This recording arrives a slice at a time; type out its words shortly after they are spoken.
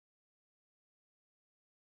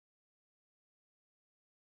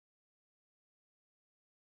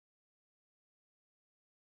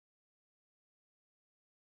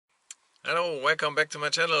Hello, welcome back to my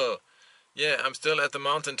channel. Yeah, I'm still at the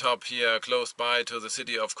mountaintop here close by to the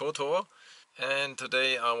city of Kotor. And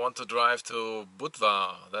today I want to drive to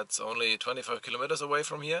Budva. That's only 25 kilometers away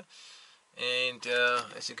from here. And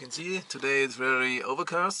as you can see, today it's very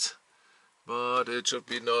overcast, but it should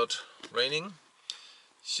be not raining.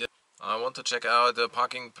 I want to check out the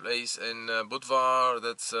parking place in Budva.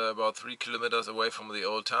 That's about 3 kilometers away from the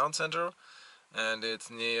old town center. And it's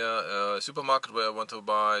near a supermarket where I want to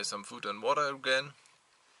buy some food and water again.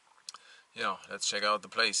 Yeah, let's check out the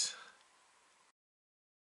place.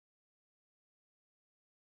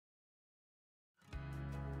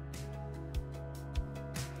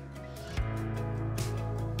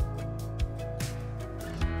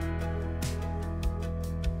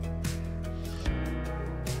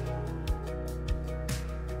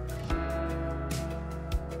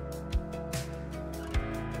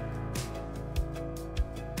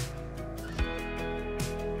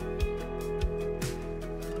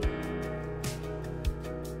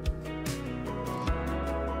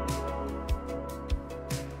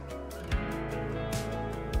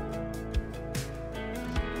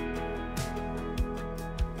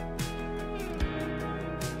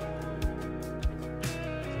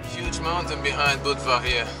 Huge mountain behind Budva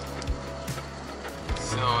here.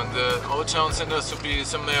 So the old town center should be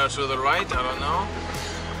somewhere to the right, I don't know.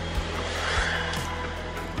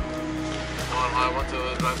 Or I want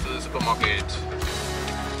to drive to the supermarket.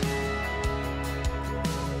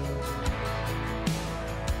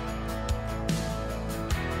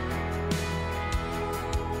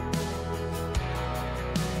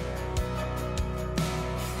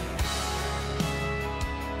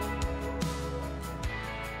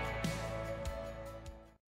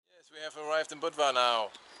 We have arrived in Budva now.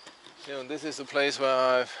 So this is the place where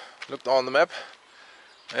I've looked on the map.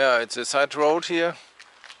 Yeah, it's a side road here,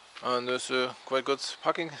 and there's a quite good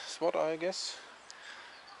parking spot, I guess.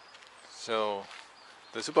 So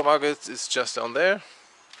the supermarket is just down there,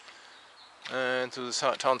 and to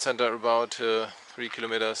the town center about 3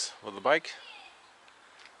 kilometers with the bike.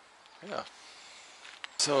 Yeah.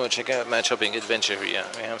 So check out my shopping adventure here.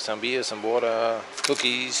 We have some beer, some water,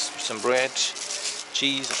 cookies, some bread,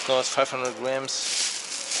 cheese, of course, 500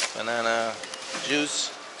 grams, banana,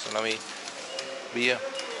 juice, salami, beer.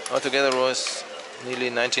 Altogether was nearly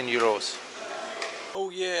 19 euros. Oh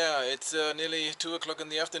yeah, it's nearly 2 o'clock in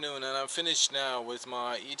the afternoon and I'm finished now with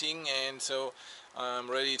my eating, and so I'm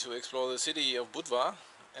ready to explore the city of Budva.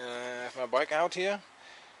 I have my bike out here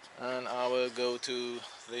and I will go to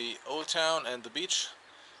the old town and the beach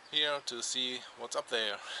here to see what's up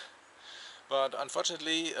there. But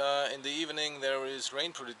unfortunately in the evening there is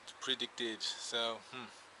rain predicted, so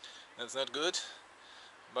that's not good,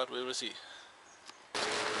 but we will see.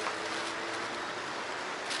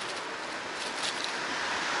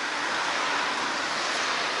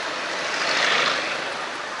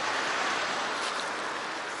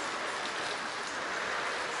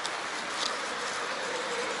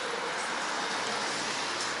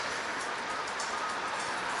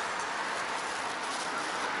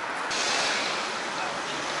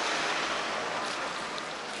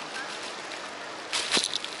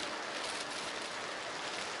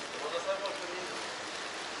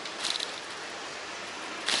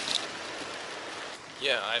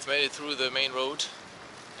 Yeah, I've made it through the main road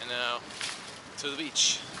and now to the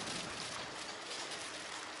beach.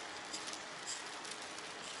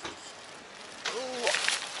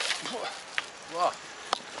 Wow.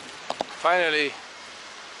 Finally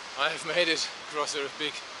I've made it across the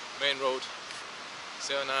big main road.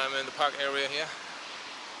 So now I'm in the park area here.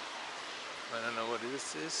 I don't know what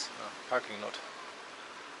this is. Oh, parking lot.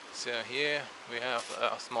 So here we have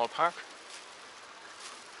a small park.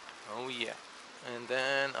 Oh yeah. And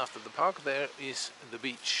then after the park there is the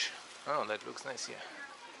beach. Oh, that looks nice here.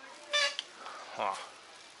 Oh,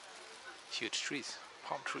 huge trees,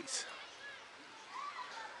 palm trees.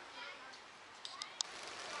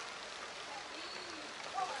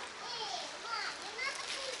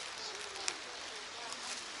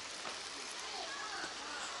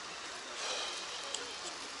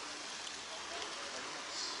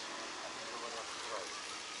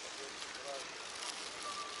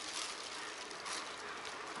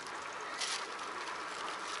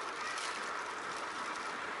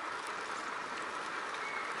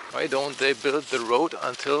 Why don't they build the road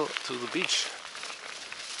until to the beach?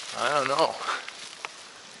 I don't know.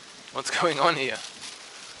 What's going on here?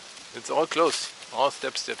 It's all close. All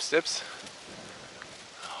steps, steps, steps.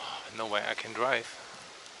 Oh, no way I can drive.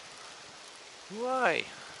 Why?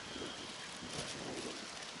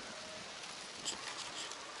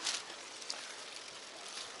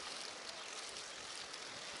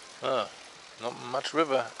 Ah, not much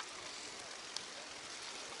river.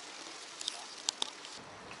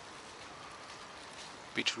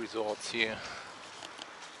 Beach resorts here.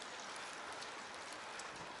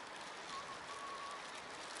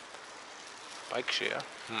 Bike share.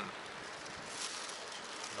 Not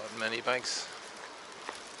many bikes.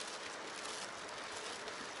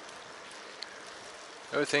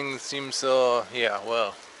 Everything seems, yeah,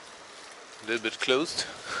 well, a little bit closed.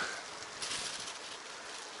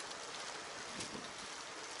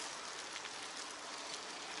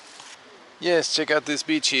 Yes, check out this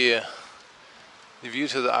beach here. The view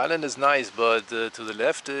to the island is nice, but to the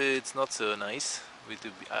left it's not so nice with the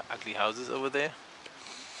ugly houses over there.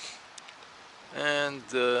 And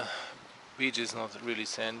the beach is not really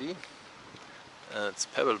sandy. It's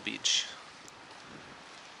Pebble Beach.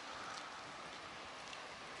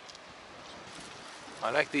 I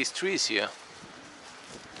like these trees here.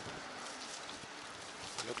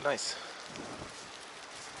 They look nice.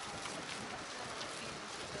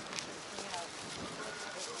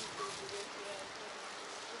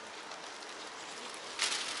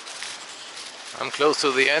 I'm close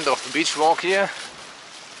to the end of the beach walk here.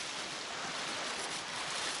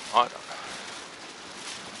 Oh,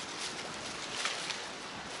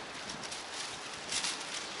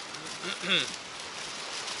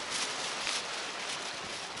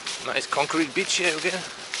 nice concrete beach here again.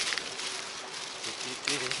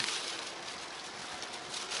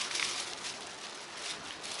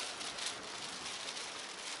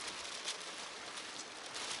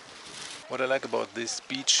 What I like about this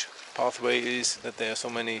beach pathway is that there are so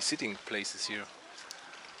many sitting places here.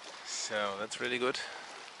 So that's really good.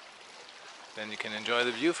 Then you can enjoy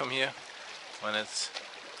the view from here when it's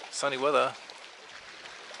sunny weather.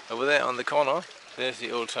 Over there on the corner, there's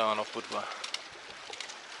the old town of Budva.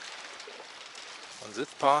 On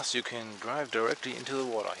this path you can drive directly into the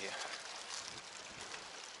water here.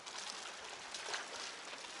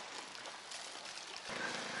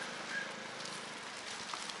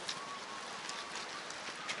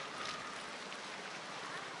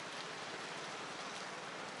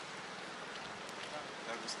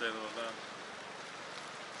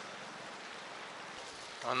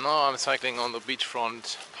 And now I'm cycling on the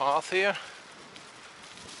beachfront path here.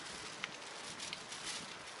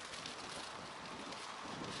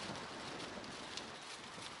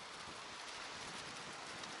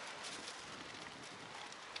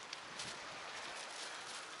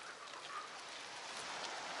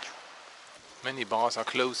 Many bars are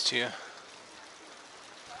closed here.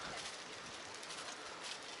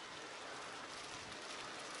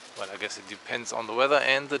 Well, I guess it depends on the weather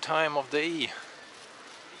and the time of day.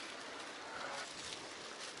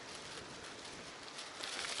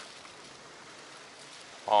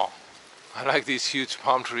 Oh, I like these huge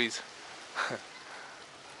palm trees.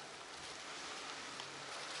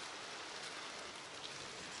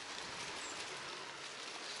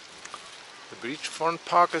 The beachfront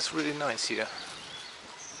park is really nice here.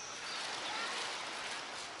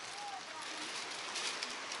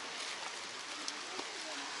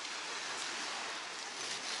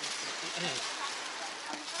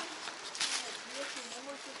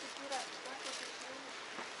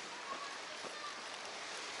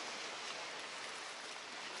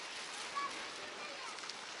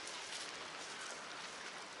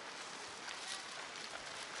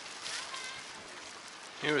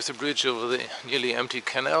 Here is a bridge over the nearly empty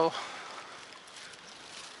canal.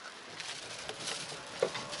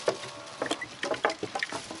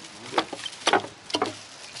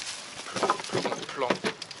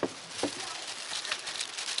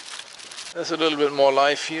 There's a little bit more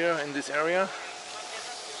life here in this area,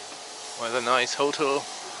 where the nice hotel,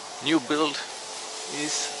 new build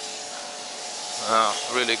is.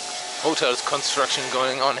 Really hotels construction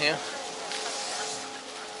going on here.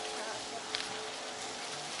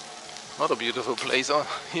 Not a beautiful place on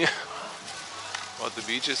here, but the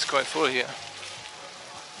beach is quite full here.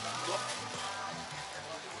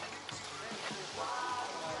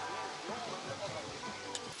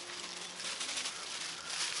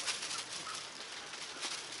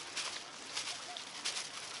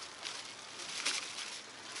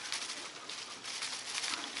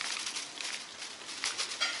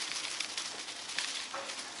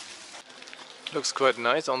 Looks quite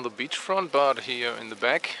nice on the beachfront, but here in the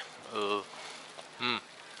back, well,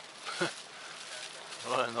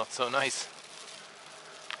 not so nice.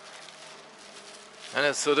 And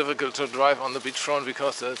it's so difficult to drive on the beachfront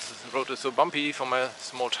because the road is so bumpy for my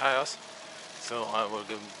small tires. So I will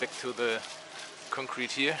go back to the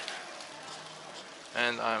concrete here.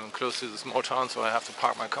 And I'm close to the small town, so I have to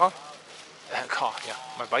park my car.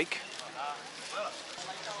 My bike.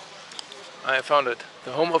 I found it.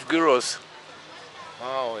 The home of gyros.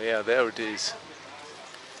 Oh yeah, there it is.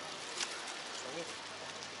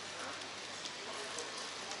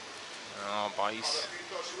 Oh, bars.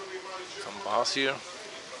 Some bars here.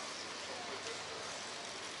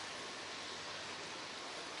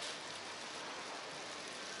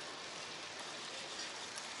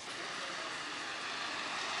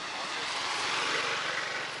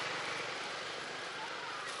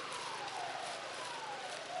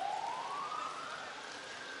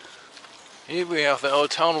 Here we have the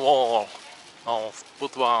old town wall of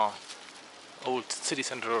Budva, old city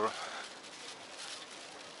center.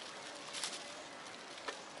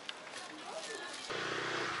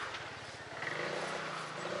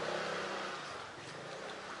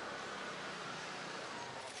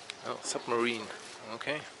 Oh, submarine.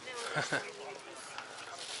 Okay.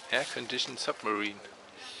 Air-conditioned submarine.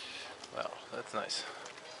 Well, that's nice.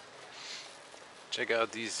 Check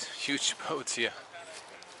out these huge boats here.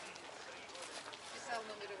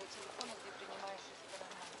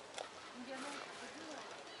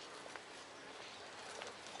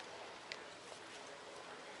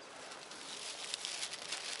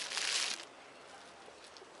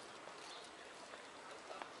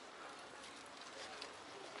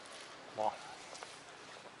 Wow.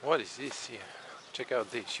 What is this here? Check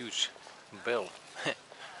out this huge bell.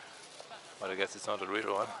 But I guess it's not a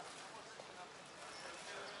real one.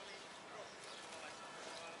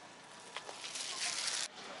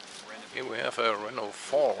 Here we have a Renault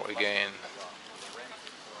 4 again.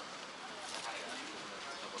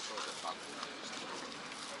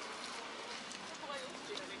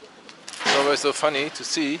 It's always so funny to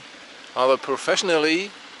see how they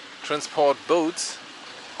professionally transport boats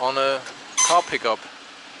on a car pickup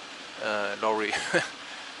lorry.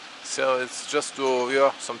 So it's just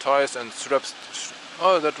yeah, some tires and straps.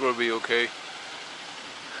 Oh, that will be okay.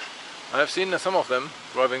 I have seen some of them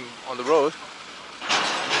driving on the road.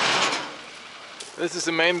 This is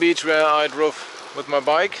the main beach where I drove with my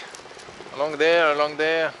bike. Along there,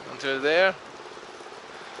 until there.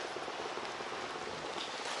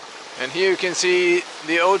 And here you can see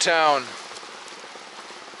the old town.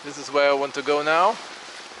 This is where I want to go now.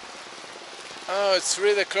 Oh, it's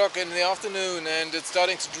 3 o'clock in the afternoon and it's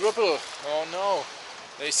starting to dribble. Oh no.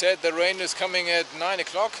 They said the rain is coming at 9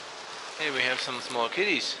 o'clock. Here we have some small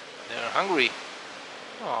kitties. They're hungry.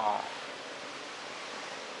 Oh.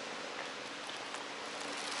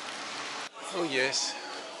 Oh yes.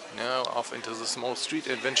 Now off into the small street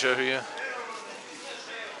adventure here.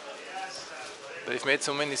 They've made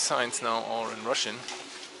so many signs now, all in Russian,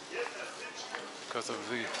 because of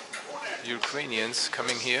the Ukrainians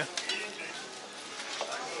coming here.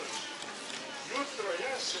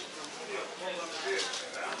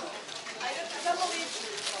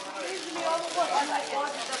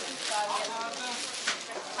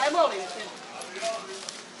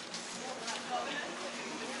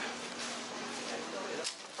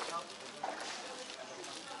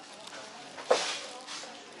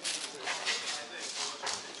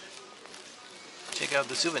 Check out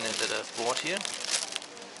the souvenir that I've bought here.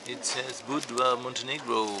 It says Budva,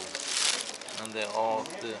 Montenegro, and they're all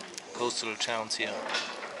the coastal towns here.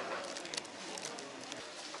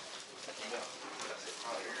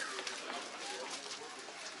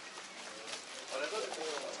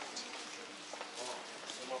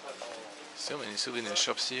 So many souvenir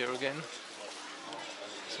shops here again.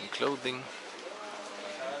 Some clothing.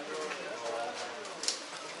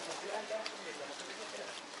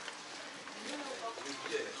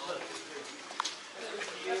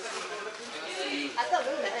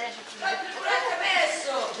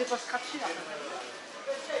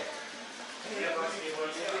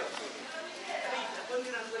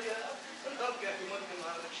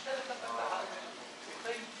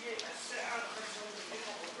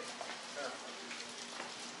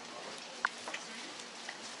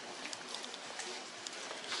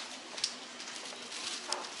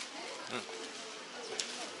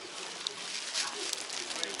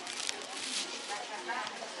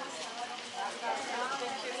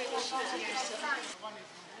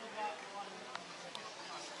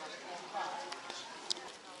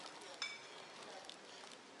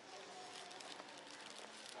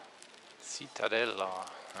 Cittadella.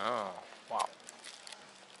 Oh, wow.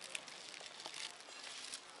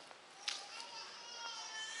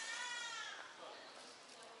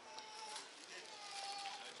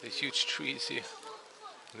 The huge trees here.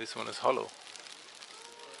 This one is hollow,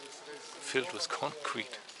 filled with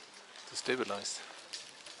concrete to stabilize.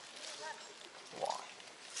 Wow.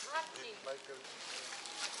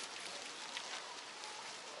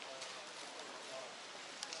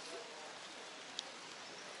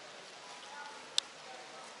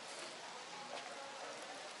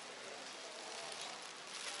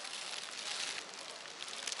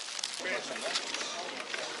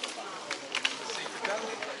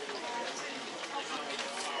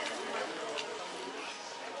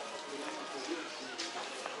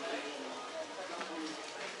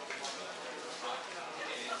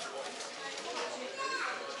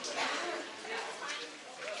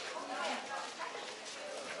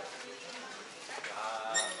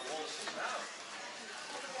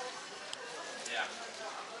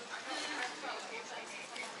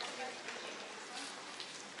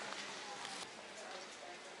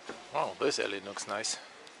 Oh, this alley looks nice.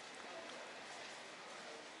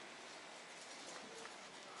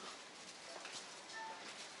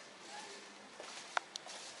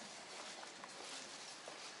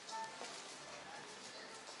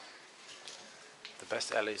 The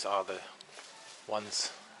best alleys are the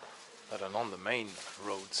ones that are on the main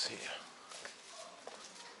roads here.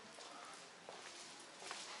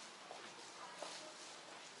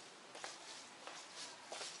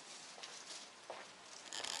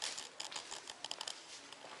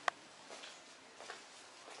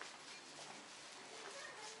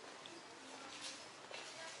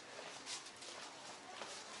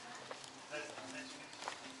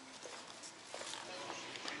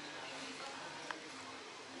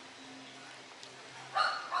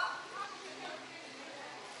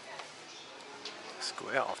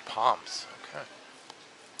 Square of palms, okay.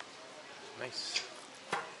 Nice.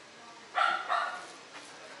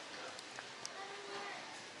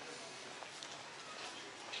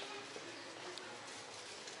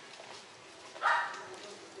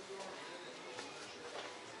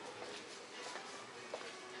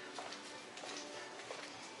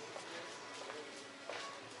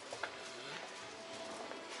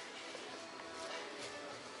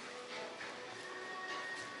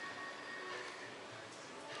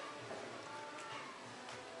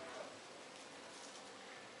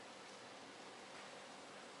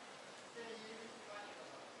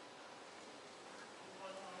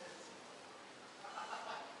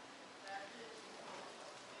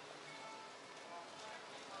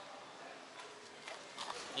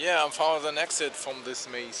 Yeah, I found an exit from this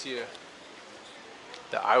maze here.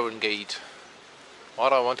 The Iron Gate.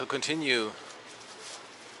 But I want to continue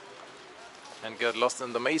and get lost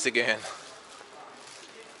in the maze again.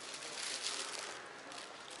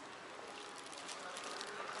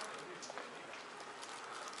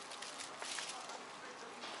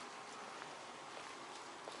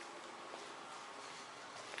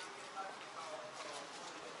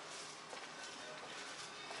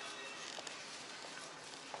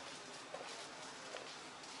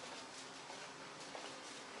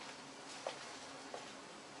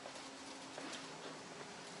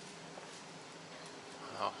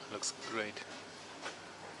 Oh, looks great.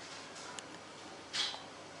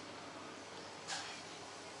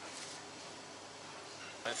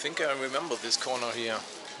 I think I remember this corner here,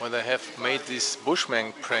 where they have made this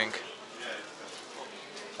bushman prank.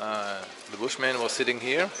 The bushman was sitting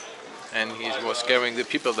here, and he was scaring the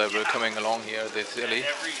people that were coming along here, this alley.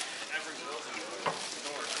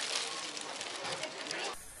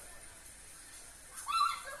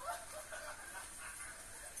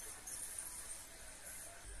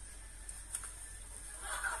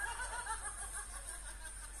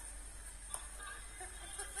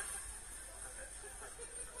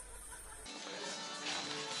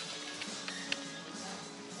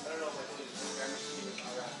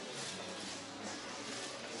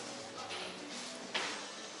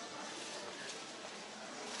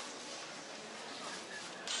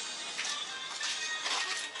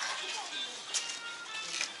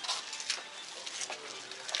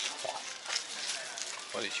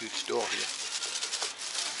 What a huge door here.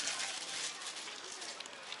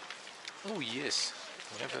 Oh yes,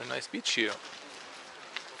 we have a nice beach here.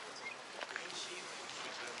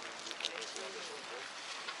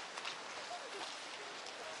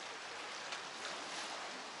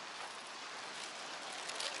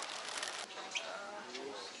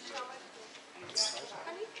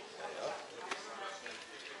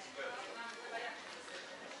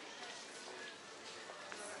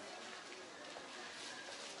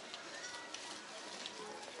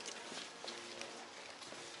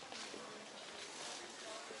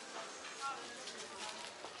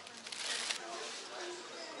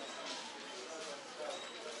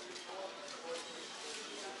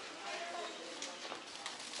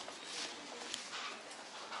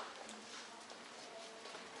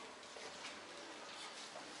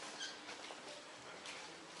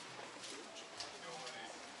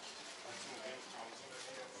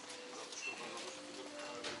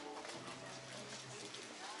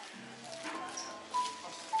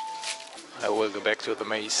 I will go back to the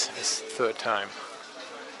maze this third time.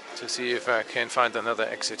 to see if I can find another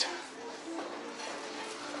exit.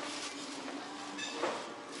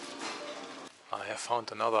 I have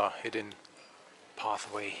found another hidden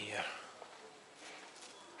pathway here.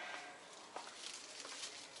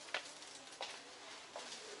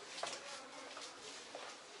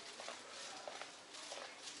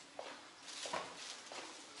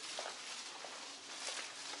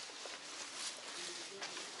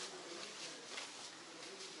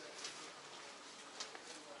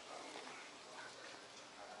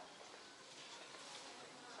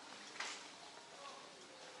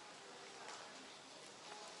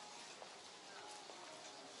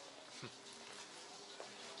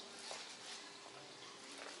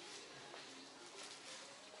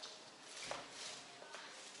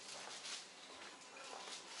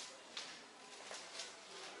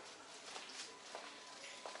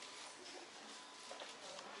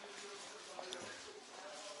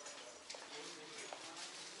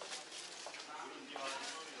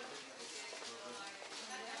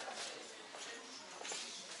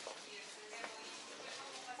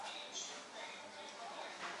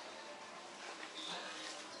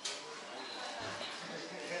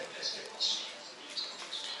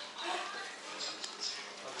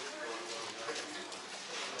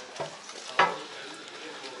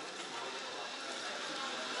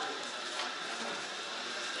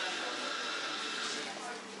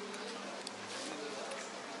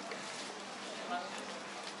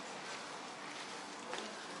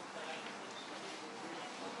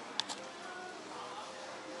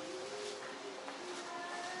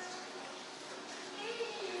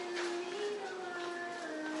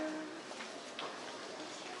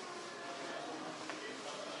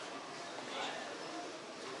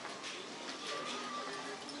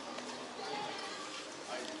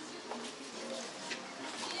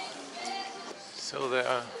 So there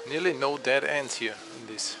are nearly no dead ends here in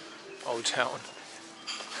this old town.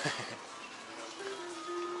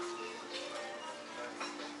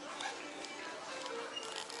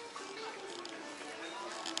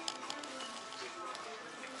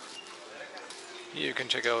 Here you can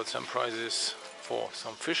check out some prices for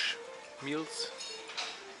some fish meals.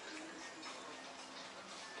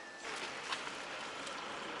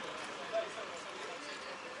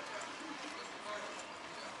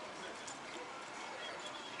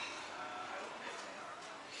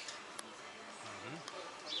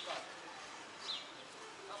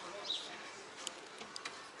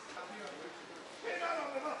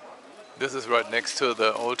 This is right next to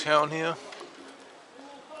the old town here.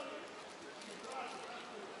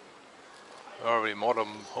 Very modern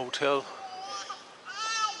hotel.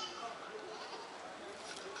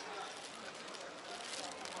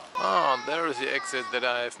 Ah, there is the exit that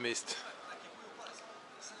I have missed.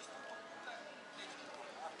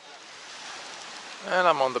 And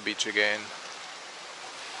I'm on the beach again.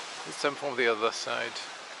 This time from the other side.